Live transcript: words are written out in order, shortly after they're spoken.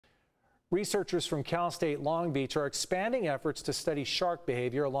Researchers from Cal State Long Beach are expanding efforts to study shark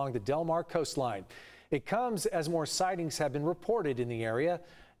behavior along the Del Mar coastline. It comes as more sightings have been reported in the area.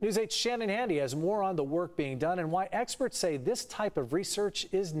 News 8's Shannon Handy has more on the work being done and why experts say this type of research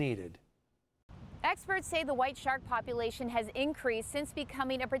is needed. Experts say the white shark population has increased since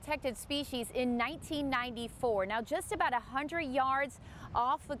becoming a protected species in 1994. Now, just about 100 yards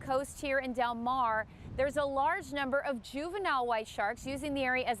off the coast here in Del Mar, there's a large number of juvenile white sharks using the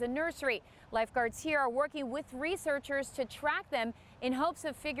area as a nursery. Lifeguards here are working with researchers to track them in hopes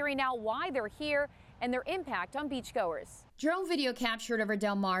of figuring out why they're here and their impact on beachgoers. Drone video captured over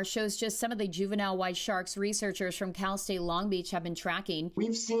Del Mar shows just some of the juvenile white sharks researchers from Cal State Long Beach have been tracking.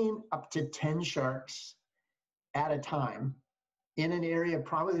 We've seen up to 10 sharks at a time in an area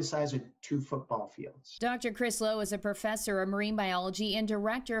probably the size of 2 football fields. Dr. Chris Lowe is a professor of marine biology and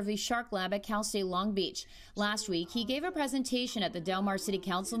director of the Shark Lab at Cal State Long Beach. Last week, he gave a presentation at the Del Mar City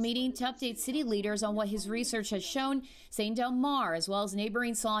Council meeting to update city leaders on what his research has shown, saying Del Mar, as well as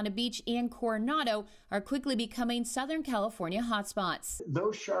neighboring Solana Beach and Coronado, are quickly becoming Southern California hotspots.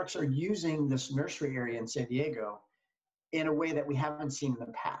 Those sharks are using this nursery area in San Diego in a way that we haven't seen in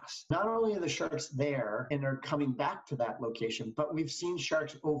the past. Not only are the sharks there and are coming back to that location, but we've seen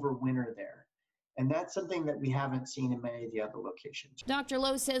sharks overwinter there. And that's something that we haven't seen in many of the other locations. Dr.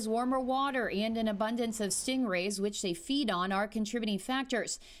 Lowe says warmer water and an abundance of stingrays, which they feed on, are contributing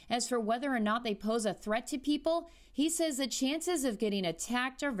factors. As for whether or not they pose a threat to people, he says the chances of getting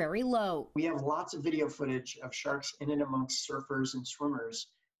attacked are very low. We have lots of video footage of sharks in and amongst surfers and swimmers,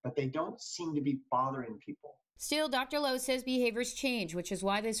 but they don't seem to be bothering people. Still, Dr. Lowe says behaviors change, which is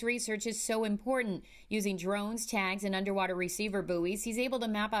why this research is so important. Using drones, tags, and underwater receiver buoys, he's able to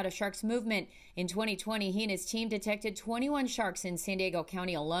map out a shark's movement. In 2020, he and his team detected 21 sharks in San Diego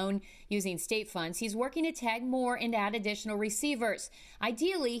County alone. Using state funds, he's working to tag more and add additional receivers.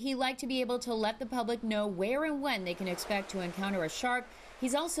 Ideally, he'd like to be able to let the public know where and when they can expect to encounter a shark.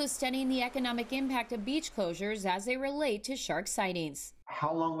 He's also studying the economic impact of beach closures as they relate to shark sightings.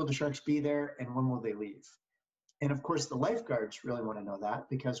 How long will the sharks be there and when will they leave? And of course, the lifeguards really want to know that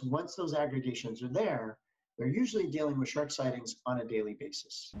because once those aggregations are there, they're usually dealing with shark sightings on a daily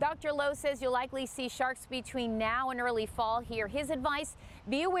basis. Dr. Lowe says you'll likely see sharks between now and early fall here. His advice,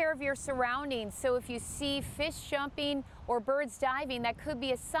 be aware of your surroundings. So if you see fish jumping or birds diving, that could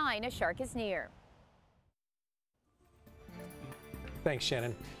be a sign a shark is near. Thanks,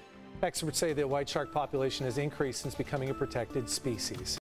 Shannon. Experts say the white shark population has increased since becoming a protected species.